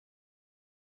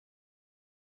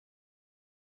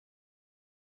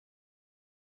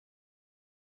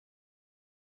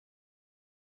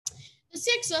The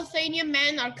 6 Athenian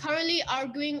men are currently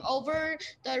arguing over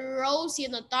the roles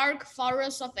in the dark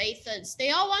forest of Athens.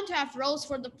 They all want to have roles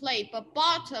for the play, but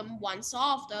Bottom wants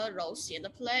off the roles in the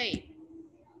play.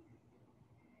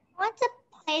 I want to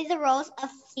play the roles of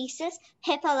Theseus,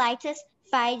 Hippolytus,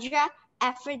 Phaedra,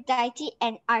 Aphrodite,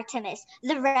 and Artemis.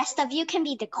 The rest of you can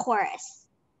be the chorus.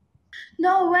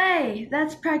 No way!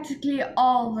 That's practically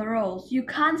all the roles. You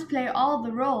can't play all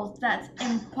the roles. That's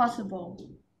impossible.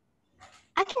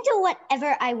 I can do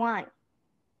whatever I want.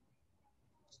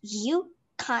 You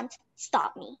can't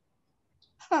stop me.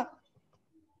 Huh.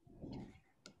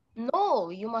 No,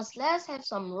 you must let us have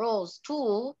some roles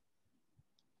too.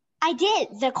 I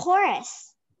did, the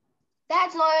chorus.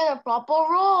 That's not even a proper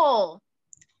role.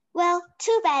 Well,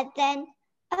 too bad then.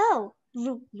 Oh,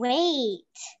 wait.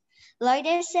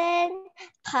 Loiterson,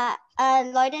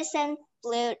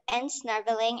 flute, and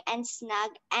snuggling, and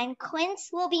snug, and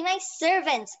Quince will be my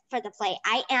servants for the play.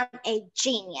 I am a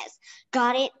genius.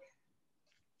 Got it?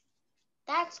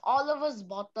 That's all of us,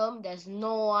 Bottom. There's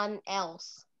no one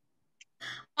else.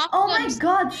 Oh my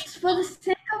God, for the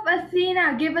sake of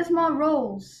Athena, give us more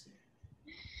roles.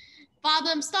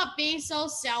 Bottom, stop being so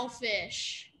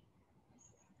selfish.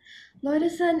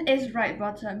 Loiterson is right,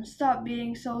 Bottom. Stop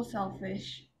being so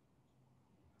selfish.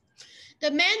 The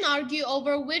men argue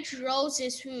over which rose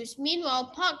is whose.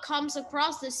 Meanwhile, Puck comes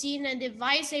across the scene and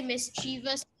devises a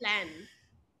mischievous plan.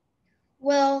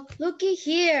 Well, looky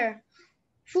here.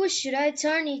 Who should I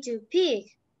turn into pig?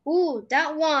 Ooh,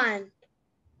 that one.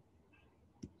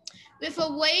 With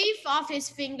a wave of his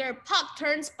finger, Puck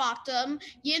turns Bottom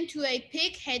into a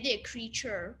pig-headed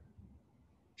creature.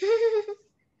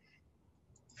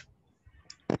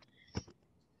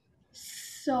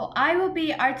 So I will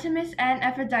be Artemis and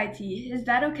Aphrodite. Is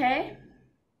that okay?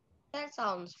 That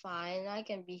sounds fine. I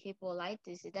can be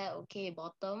Hippolytus. Is that okay,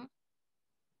 Bottom?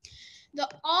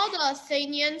 All the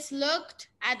Athenians looked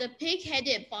at the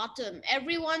pig-headed Bottom.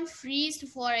 Everyone freezed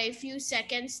for a few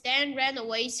seconds, then ran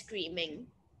away screaming.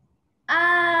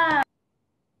 Ah!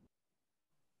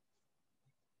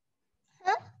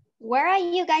 Huh? Where are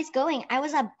you guys going? I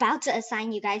was about to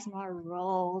assign you guys more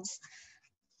roles.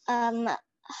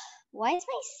 Why is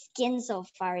my skin so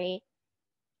furry?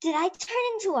 Did I turn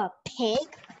into a pig?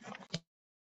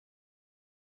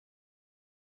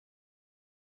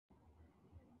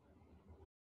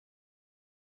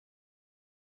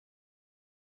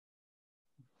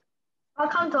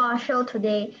 Welcome to our show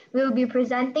today. We will be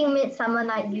presenting Midsummer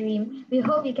Night Dream. We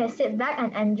hope you can sit back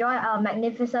and enjoy our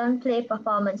magnificent play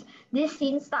performance. This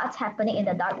scene starts happening in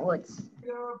the dark woods.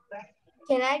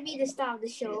 Can I be the star of the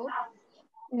show?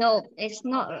 No, it's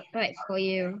not right for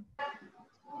you.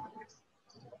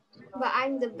 But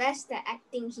I'm the best at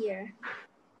acting here.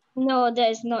 No, that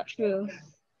is not true.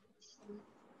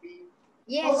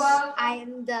 Yes, I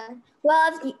am the...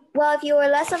 Well, if you were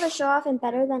less of a show-off and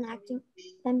better than acting,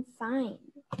 then fine.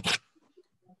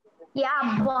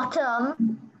 Yeah,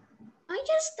 Bottom. I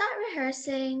just start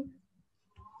rehearsing.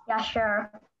 Yeah, sure.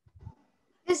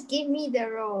 Just give me the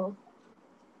role.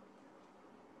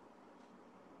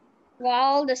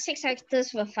 While the 6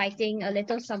 actors were fighting, a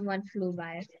little someone flew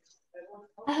by.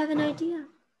 I have an idea.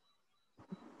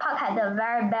 Puck had a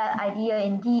very bad idea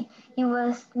indeed. He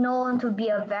was known to be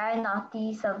a very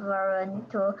naughty sovereign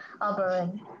to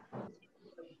Oberon.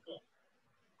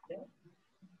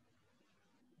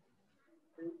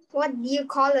 What do you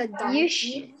call a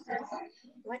donkey?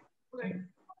 What?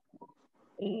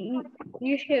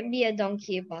 You should be a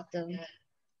donkey, Bottom.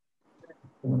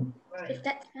 If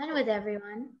that's fine with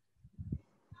everyone.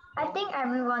 I think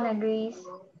everyone agrees.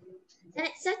 Then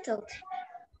it's settled.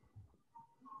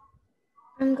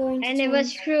 I'm going to And it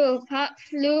was true. Puck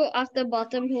flew after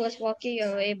Bottom, who was walking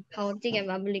away, pouting and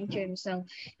mumbling to himself.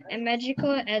 And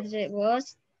magical as it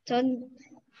was, turned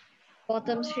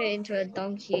Bottom straight into a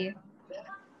donkey.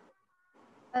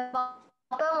 Bottom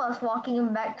was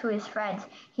walking back to his friends.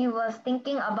 He was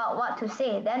thinking about what to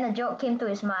say. Then a joke came to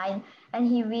his mind, and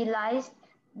he realized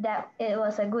that it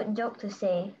was a good joke to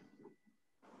say.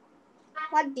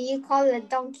 What do you call a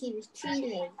donkey with 3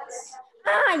 legs?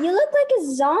 Ah, you look like a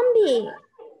zombie.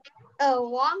 A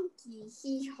wonky,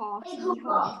 hee-haw,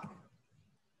 hee-haw.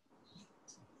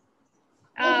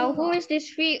 Who is this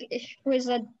who is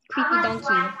a creepy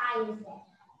donkey?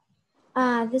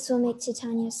 This will make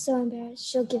Titania so embarrassed.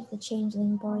 She'll give the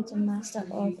changeling boy to Master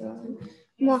Oberon.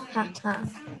 Mwahaha.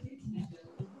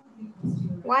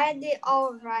 Why are they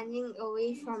all running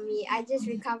away from me? I just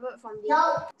recovered from being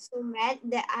so mad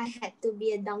that I had to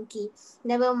be a donkey.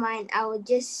 Never mind, I will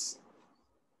just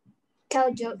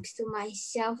tell jokes to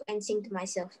myself and sing to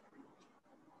myself.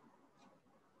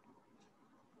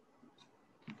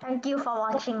 Thank you for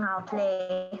watching our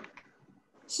play.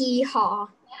 Hee haw.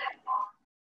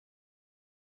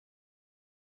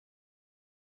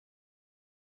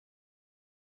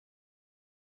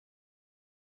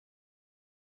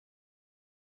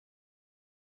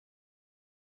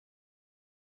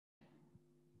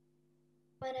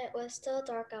 When it was still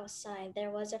dark outside,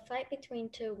 there was a fight between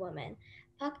two women.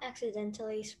 Puck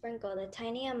accidentally sprinkled a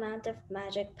tiny amount of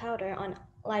magic powder on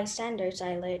Lysander's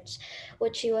eyelids,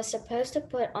 which she was supposed to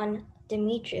put on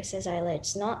Demetrius's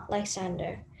eyelids, not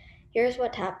Lysander. Here's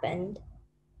what happened.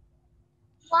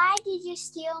 Why did you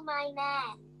steal my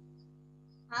man?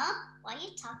 Huh? What are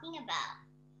you talking about?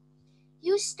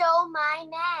 You stole my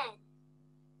man.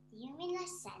 Do you mean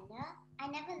Lysander? I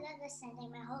never loved Lysander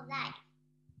in my whole life.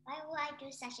 Why would I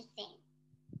do such a thing?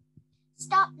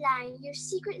 Stop lying. You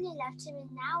secretly left him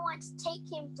and now want to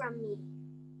take him from me.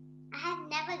 I have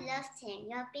never loved him.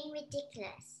 You're being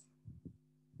ridiculous.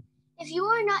 If you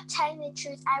are not telling the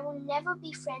truth, I will never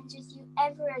be friends with you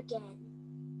ever again.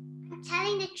 I'm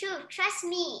telling the truth. Trust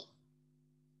me.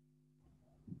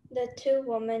 The two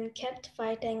women kept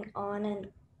fighting on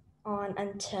and on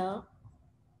until...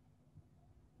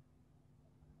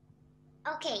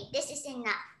 Okay, this is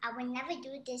enough. I will never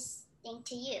do this thing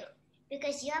to you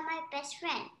because you are my best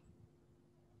friend.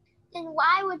 Then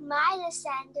why would my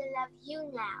Lysander love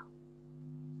you now?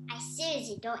 I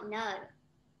seriously don't know.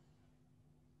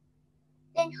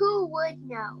 Then who would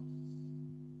know?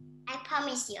 I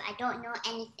promise you, I don't know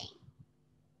anything.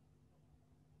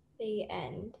 The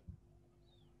end.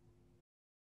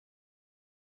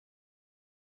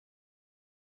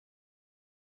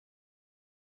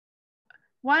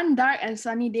 One dark and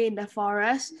sunny day in the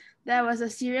forest, there was a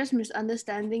serious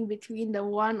misunderstanding between the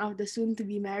one of the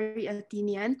soon-to-be-married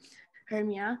Athenian,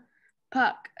 Hermia.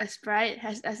 Puck, a sprite,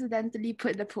 has accidentally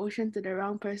put the potion to the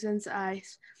wrong person's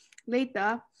eyes.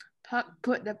 Later, Puck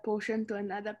put the potion to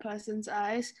another person's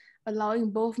eyes,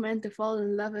 allowing both men to fall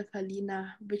in love with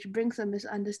Helena, which brings a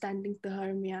misunderstanding to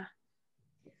Hermia.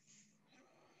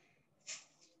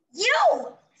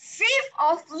 You, thief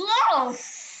of love!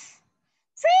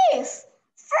 Thief!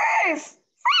 Thief!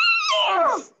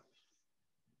 Thief!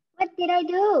 What did I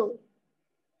do?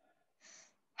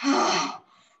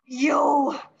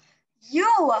 You!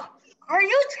 Are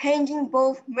you changing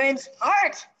both men's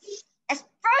hearts?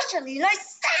 Especially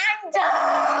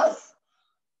Lysander's!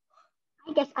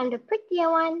 I guess I'm the prettier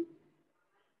one.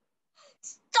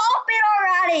 Stop it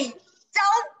already!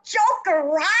 Don't joke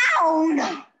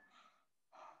around!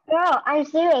 Girl, I'm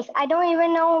serious. I don't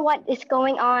even know what is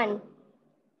going on.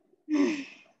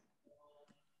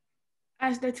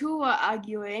 As the two were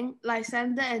arguing,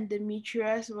 Lysander and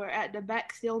Demetrius were at the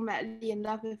back still madly in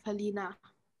love with Helena.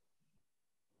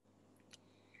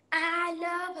 I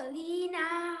love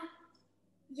Helena.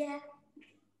 Yeah.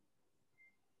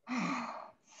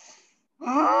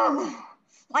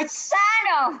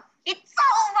 Lysander! It's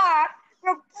over!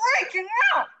 We're breaking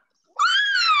up!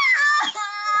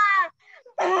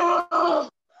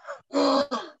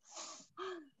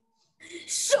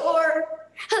 Sure,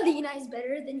 Helena is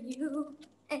better than you.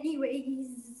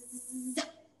 Anyways.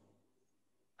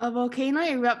 A volcano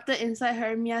erupted inside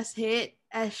Hermia's head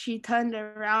as she turned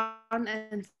around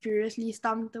and furiously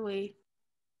stomped away.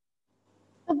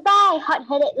 Goodbye,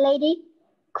 hot-headed lady.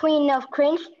 Queen of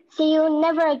cringe. See you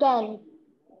never again.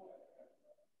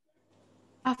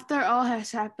 After all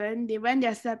has happened, they went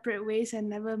their separate ways and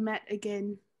never met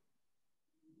again.